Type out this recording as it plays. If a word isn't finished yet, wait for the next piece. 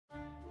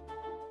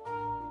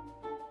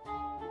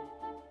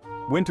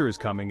Winter is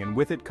coming, and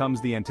with it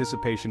comes the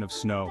anticipation of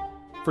snow.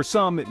 For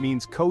some, it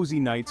means cozy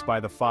nights by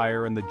the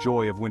fire and the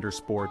joy of winter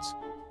sports.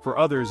 For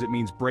others, it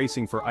means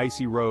bracing for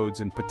icy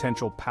roads and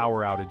potential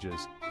power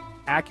outages.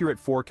 Accurate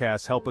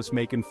forecasts help us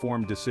make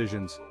informed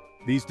decisions.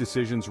 These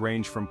decisions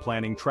range from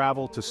planning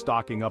travel to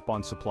stocking up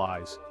on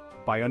supplies.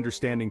 By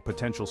understanding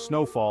potential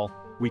snowfall,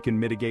 we can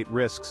mitigate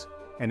risks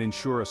and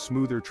ensure a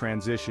smoother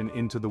transition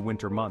into the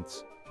winter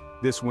months.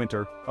 This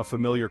winter, a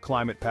familiar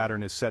climate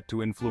pattern is set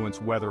to influence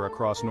weather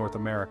across North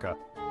America: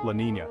 La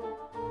Niña.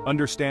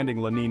 Understanding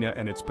La Niña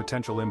and its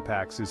potential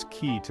impacts is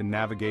key to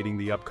navigating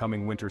the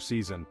upcoming winter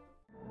season.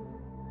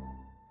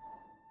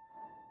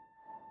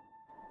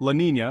 La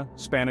Niña,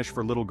 Spanish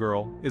for little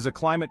girl, is a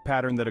climate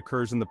pattern that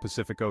occurs in the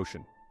Pacific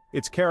Ocean.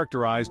 It's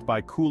characterized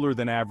by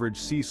cooler-than-average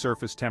sea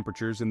surface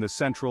temperatures in the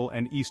central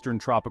and eastern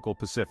tropical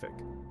Pacific.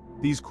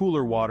 These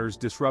cooler waters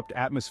disrupt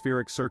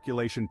atmospheric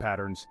circulation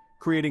patterns,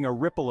 creating a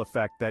ripple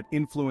effect that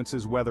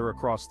influences weather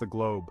across the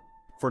globe.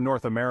 For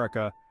North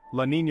America,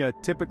 La Niña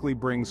typically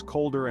brings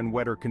colder and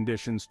wetter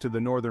conditions to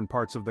the northern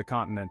parts of the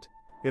continent.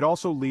 It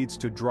also leads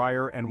to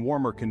drier and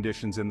warmer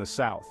conditions in the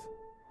south.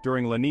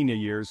 During La Niña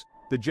years,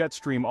 the jet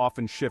stream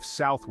often shifts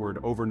southward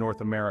over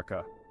North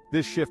America.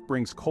 This shift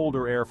brings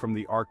colder air from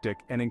the Arctic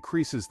and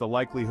increases the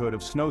likelihood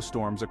of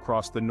snowstorms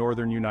across the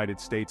northern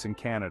United States and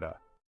Canada.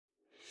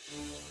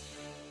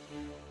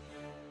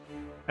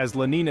 As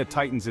La Niña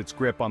tightens its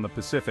grip on the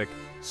Pacific,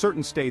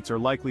 certain states are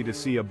likely to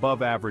see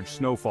above-average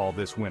snowfall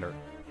this winter.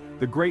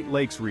 The Great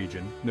Lakes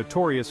region,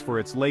 notorious for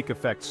its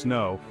lake-effect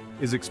snow,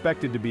 is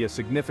expected to be a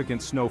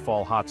significant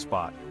snowfall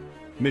hotspot.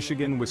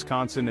 Michigan,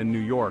 Wisconsin, and New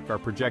York are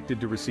projected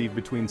to receive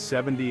between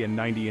 70 and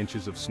 90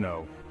 inches of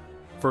snow.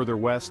 Further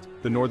west,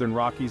 the northern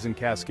Rockies and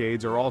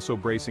Cascades are also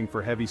bracing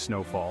for heavy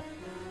snowfall.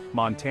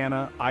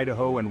 Montana,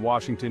 Idaho, and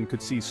Washington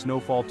could see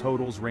snowfall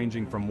totals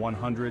ranging from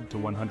 100 to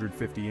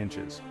 150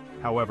 inches.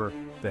 However,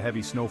 the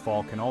heavy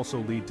snowfall can also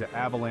lead to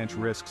avalanche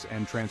risks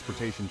and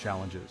transportation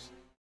challenges.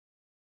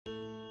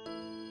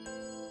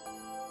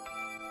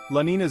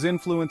 La Niña's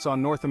influence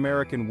on North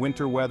American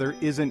winter weather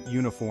isn't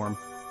uniform.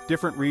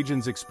 Different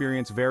regions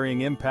experience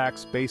varying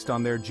impacts based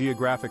on their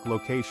geographic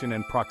location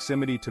and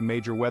proximity to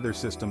major weather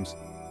systems.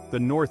 The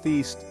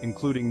Northeast,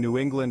 including New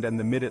England and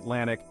the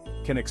Mid-Atlantic,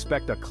 can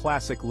expect a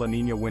classic La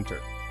Niña winter.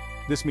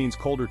 This means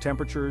colder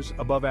temperatures,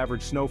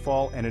 above-average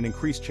snowfall, and an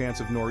increased chance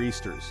of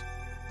nor'easters.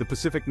 The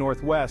Pacific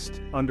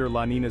Northwest, under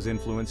La Niña's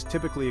influence,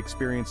 typically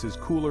experiences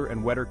cooler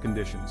and wetter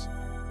conditions.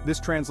 This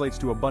translates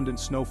to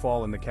abundant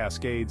snowfall in the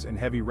Cascades and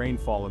heavy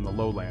rainfall in the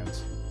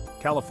lowlands.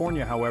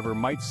 California, however,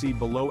 might see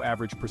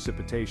below-average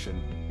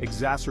precipitation,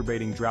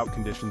 exacerbating drought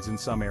conditions in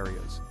some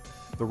areas.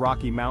 The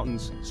Rocky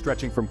Mountains,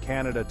 stretching from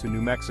Canada to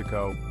New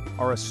Mexico,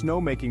 are a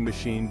snowmaking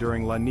machine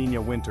during La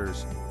Niña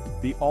winters.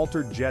 The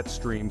altered jet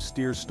stream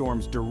steers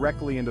storms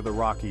directly into the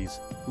Rockies,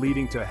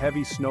 leading to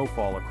heavy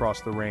snowfall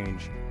across the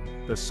range.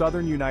 The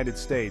southern United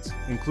States,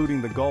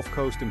 including the Gulf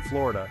Coast and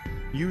Florida,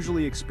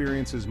 usually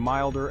experiences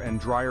milder and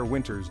drier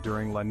winters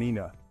during La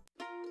Niña.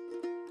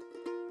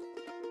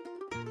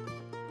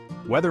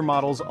 Weather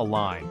models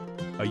align,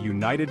 a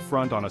united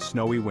front on a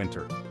snowy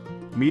winter.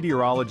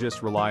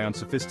 Meteorologists rely on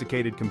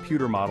sophisticated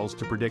computer models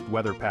to predict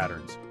weather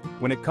patterns.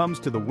 When it comes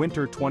to the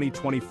winter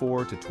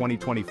 2024 to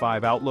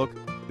 2025 outlook,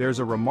 there's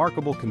a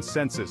remarkable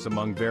consensus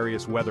among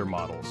various weather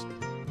models.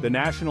 The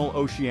National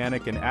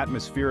Oceanic and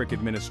Atmospheric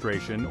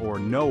Administration, or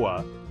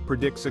NOAA,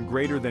 predicts a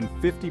greater than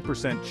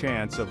 50%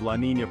 chance of La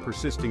Niña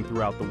persisting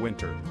throughout the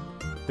winter.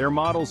 Their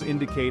models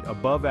indicate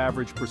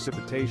above-average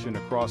precipitation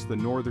across the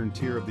northern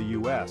tier of the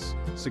U.S.,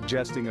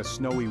 suggesting a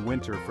snowy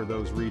winter for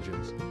those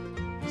regions.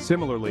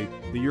 Similarly,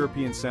 the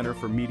European Center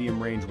for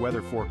Medium-Range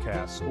Weather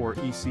Forecasts, or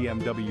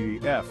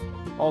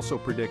ECMWF, also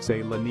predicts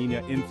a La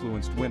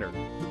Niña-influenced winter.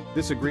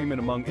 This agreement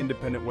among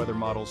independent weather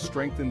models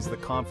strengthens the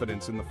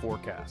confidence in the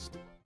forecast.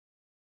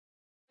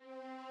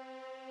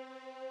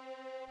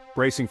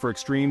 Bracing for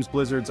extremes,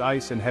 blizzards,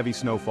 ice, and heavy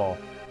snowfall.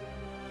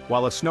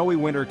 While a snowy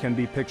winter can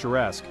be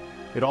picturesque,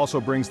 it also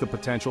brings the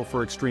potential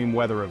for extreme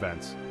weather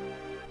events.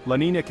 La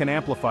Niña can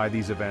amplify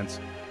these events,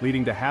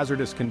 leading to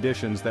hazardous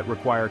conditions that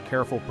require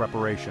careful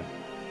preparation.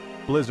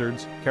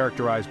 Blizzards,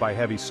 characterized by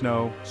heavy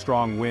snow,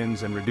 strong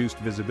winds, and reduced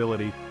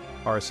visibility,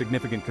 are a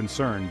significant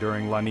concern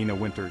during La Niña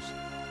winters.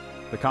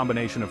 The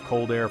combination of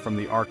cold air from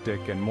the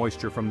Arctic and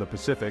moisture from the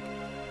Pacific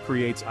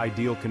creates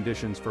ideal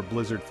conditions for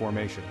blizzard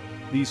formation.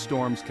 These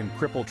storms can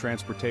cripple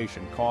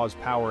transportation, cause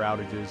power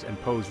outages, and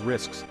pose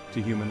risks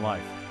to human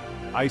life.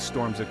 Ice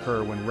storms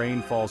occur when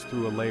rain falls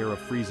through a layer of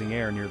freezing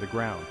air near the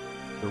ground.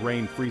 The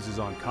rain freezes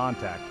on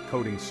contact,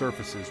 coating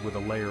surfaces with a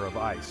layer of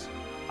ice.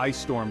 Ice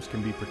storms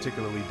can be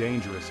particularly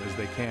dangerous as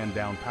they can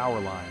down power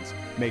lines,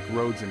 make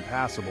roads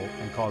impassable,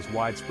 and cause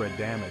widespread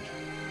damage.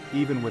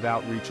 Even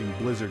without reaching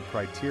blizzard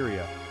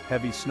criteria,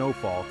 heavy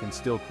snowfall can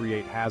still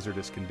create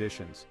hazardous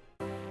conditions.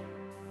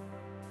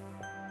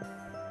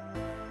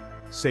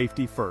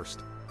 Safety first,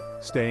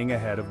 staying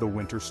ahead of the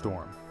winter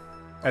storm.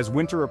 As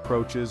winter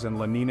approaches and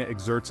La Niña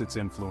exerts its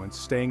influence,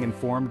 staying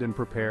informed and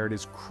prepared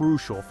is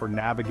crucial for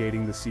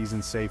navigating the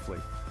season safely.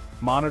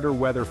 Monitor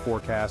weather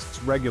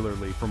forecasts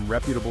regularly from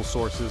reputable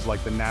sources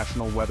like the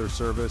National Weather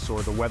Service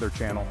or the Weather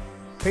Channel.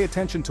 Pay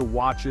attention to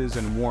watches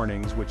and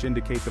warnings which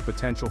indicate the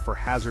potential for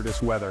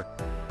hazardous weather.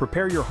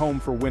 Prepare your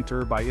home for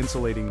winter by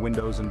insulating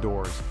windows and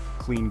doors.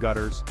 Clean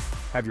gutters.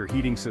 Have your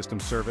heating system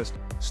serviced.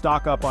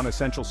 Stock up on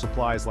essential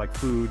supplies like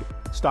food.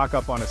 Stock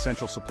up on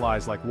essential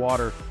supplies like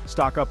water.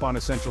 Stock up on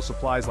essential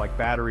supplies like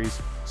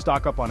batteries.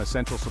 Stock up on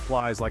essential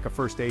supplies like a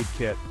first aid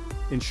kit.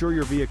 Ensure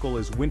your vehicle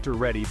is winter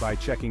ready by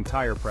checking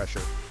tire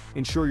pressure.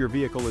 Ensure your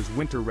vehicle is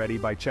winter ready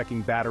by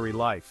checking battery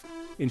life.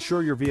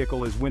 Ensure your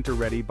vehicle is winter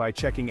ready by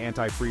checking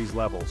antifreeze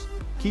levels.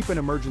 Keep an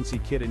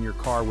emergency kit in your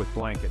car with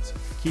blankets.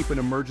 Keep an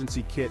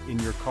emergency kit in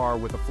your car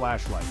with a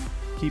flashlight.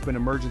 Keep an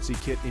emergency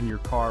kit in your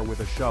car with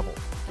a shovel.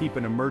 Keep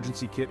an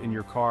emergency kit in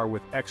your car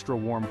with extra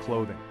warm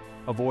clothing.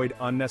 Avoid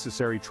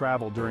unnecessary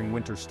travel during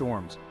winter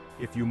storms.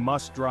 If you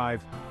must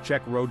drive,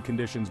 check road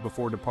conditions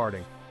before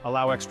departing.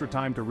 Allow extra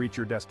time to reach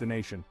your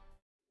destination.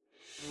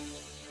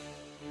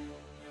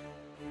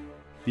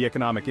 The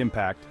economic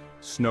impact,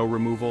 snow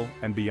removal,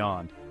 and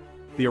beyond.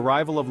 The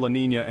arrival of La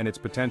Niña and its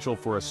potential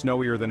for a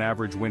snowier than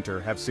average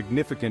winter have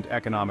significant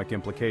economic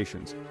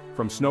implications.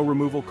 From snow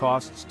removal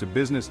costs to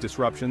business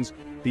disruptions,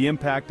 the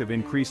impact of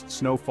increased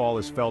snowfall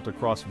is felt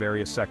across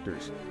various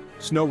sectors.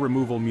 Snow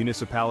removal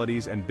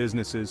municipalities and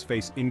businesses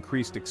face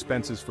increased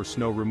expenses for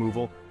snow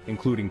removal,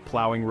 including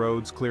plowing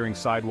roads, clearing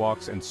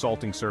sidewalks, and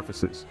salting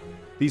surfaces.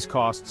 These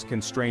costs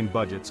can strain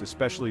budgets,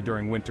 especially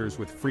during winters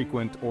with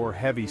frequent or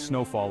heavy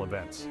snowfall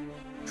events.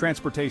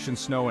 Transportation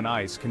snow and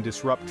ice can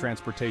disrupt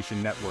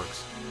transportation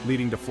networks,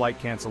 leading to flight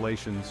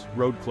cancellations,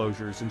 road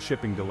closures, and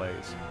shipping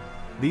delays.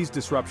 These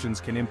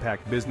disruptions can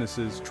impact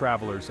businesses,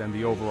 travelers, and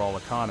the overall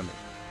economy.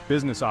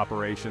 Business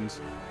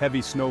operations,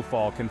 heavy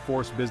snowfall can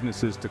force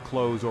businesses to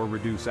close or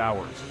reduce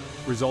hours,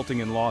 resulting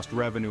in lost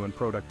revenue and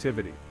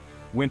productivity.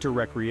 Winter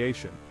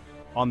recreation.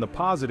 On the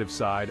positive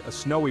side, a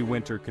snowy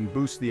winter can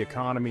boost the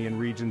economy in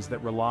regions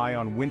that rely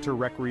on winter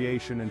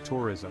recreation and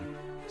tourism.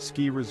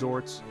 Ski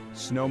resorts,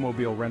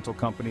 snowmobile rental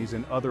companies,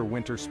 and other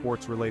winter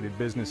sports-related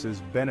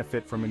businesses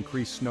benefit from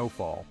increased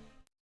snowfall.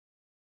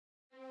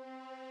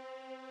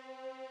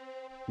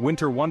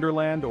 Winter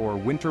wonderland or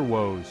winter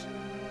woes.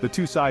 The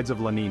two sides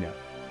of La Niña.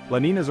 La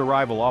Niña's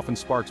arrival often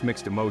sparks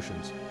mixed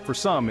emotions. For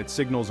some, it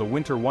signals a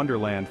winter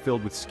wonderland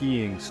filled with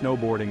skiing,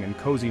 snowboarding, and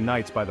cozy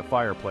nights by the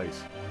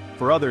fireplace.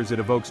 For others, it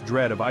evokes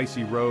dread of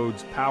icy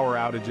roads, power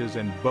outages,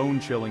 and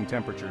bone-chilling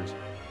temperatures.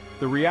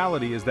 The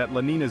reality is that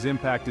La Niña's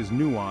impact is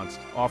nuanced,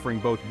 offering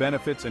both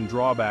benefits and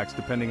drawbacks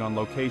depending on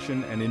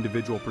location and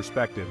individual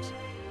perspectives.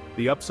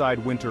 The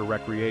upside: winter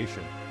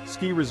recreation.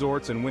 Ski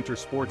resorts and winter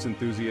sports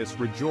enthusiasts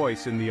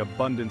rejoice in the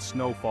abundant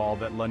snowfall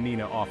that La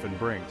Niña often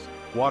brings.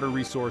 Water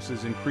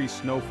resources, increased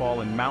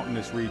snowfall in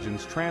mountainous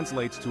regions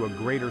translates to a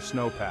greater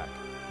snowpack.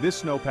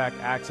 This snowpack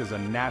acts as a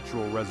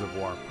natural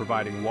reservoir,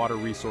 providing water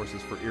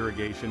resources for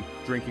irrigation,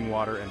 drinking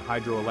water, and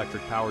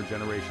hydroelectric power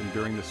generation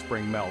during the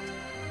spring melt.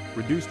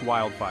 Reduced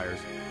wildfires.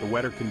 The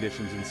wetter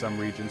conditions in some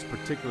regions,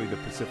 particularly the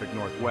Pacific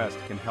Northwest,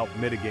 can help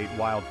mitigate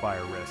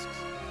wildfire risks.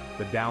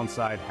 The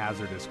downside: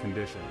 hazardous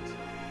conditions.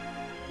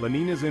 La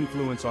Niña's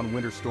influence on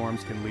winter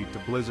storms can lead to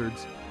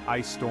blizzards,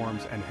 ice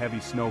storms, and heavy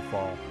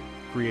snowfall,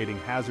 creating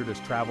hazardous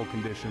travel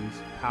conditions,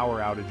 power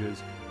outages,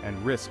 and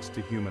risks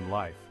to human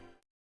life.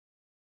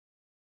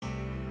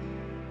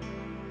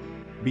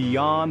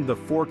 Beyond the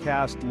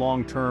forecast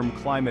long-term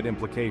climate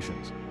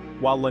implications.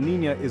 While La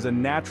Niña is a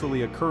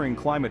naturally occurring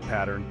climate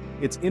pattern,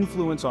 its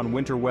influence on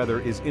winter weather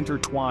is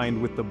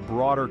intertwined with the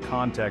broader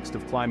context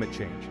of climate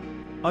change.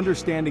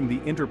 Understanding the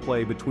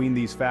interplay between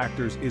these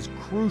factors is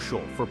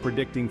crucial for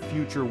predicting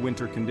future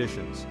winter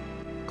conditions.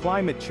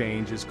 Climate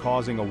change is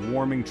causing a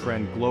warming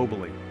trend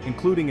globally,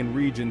 including in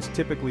regions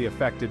typically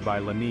affected by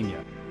La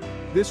Niña.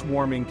 This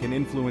warming can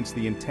influence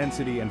the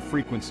intensity and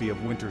frequency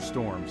of winter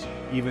storms,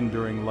 even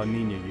during La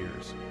Niña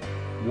years.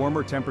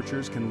 Warmer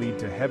temperatures can lead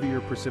to heavier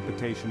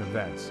precipitation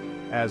events,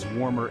 as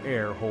warmer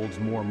air holds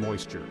more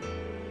moisture.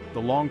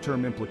 The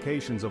long-term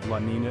implications of La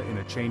Niña in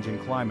a changing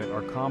climate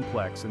are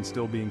complex and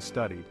still being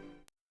studied.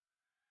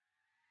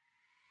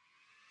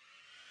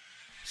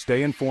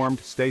 Stay informed,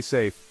 stay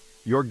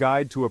safe. Your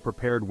guide to a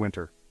prepared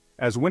winter.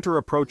 As winter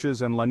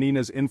approaches and La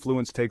Niña's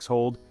influence takes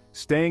hold,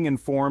 staying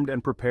informed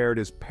and prepared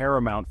is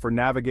paramount for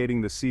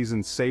navigating the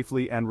season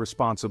safely and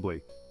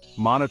responsibly.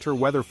 Monitor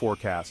weather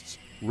forecasts.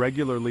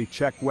 Regularly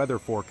check weather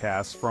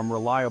forecasts from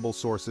reliable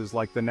sources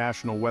like the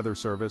National Weather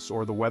Service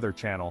or the Weather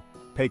Channel.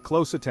 Pay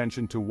close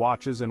attention to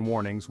watches and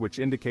warnings which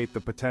indicate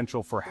the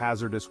potential for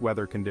hazardous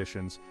weather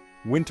conditions.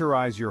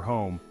 Winterize your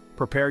home.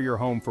 Prepare your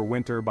home for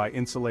winter by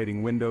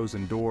insulating windows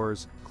and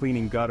doors,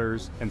 cleaning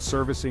gutters, and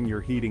servicing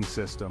your heating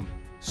system.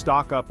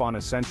 Stock up on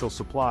essential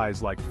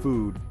supplies like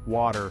food,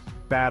 water,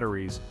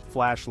 batteries,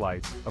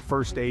 flashlights, a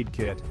first aid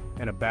kit,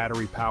 and a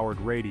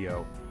battery-powered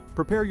radio.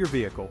 Prepare your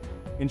vehicle.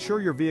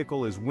 Ensure your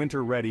vehicle is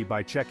winter ready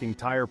by checking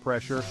tire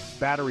pressure,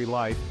 battery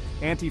life,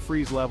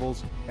 antifreeze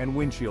levels, and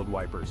windshield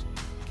wipers.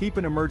 Keep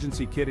an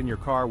emergency kit in your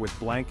car with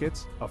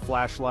blankets, a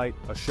flashlight,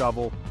 a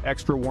shovel,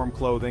 extra warm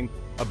clothing,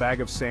 a bag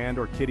of sand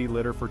or kitty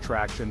litter for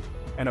traction,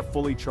 and a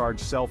fully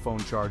charged cell phone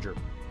charger.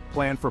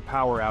 Plan for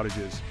power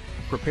outages.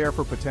 Prepare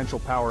for potential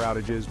power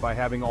outages by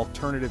having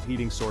alternative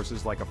heating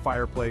sources like a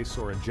fireplace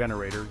or a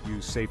generator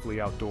used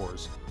safely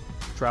outdoors.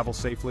 Travel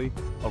safely,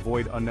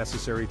 avoid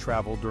unnecessary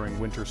travel during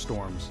winter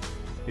storms.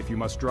 If you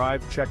must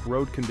drive, check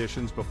road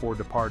conditions before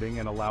departing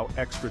and allow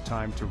extra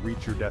time to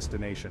reach your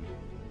destination.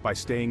 By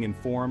staying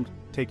informed,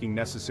 taking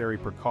necessary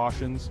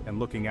precautions, and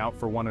looking out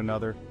for one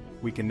another,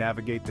 we can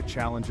navigate the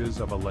challenges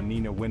of a La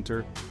Niña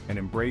winter and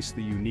embrace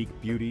the unique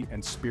beauty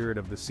and spirit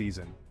of the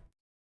season.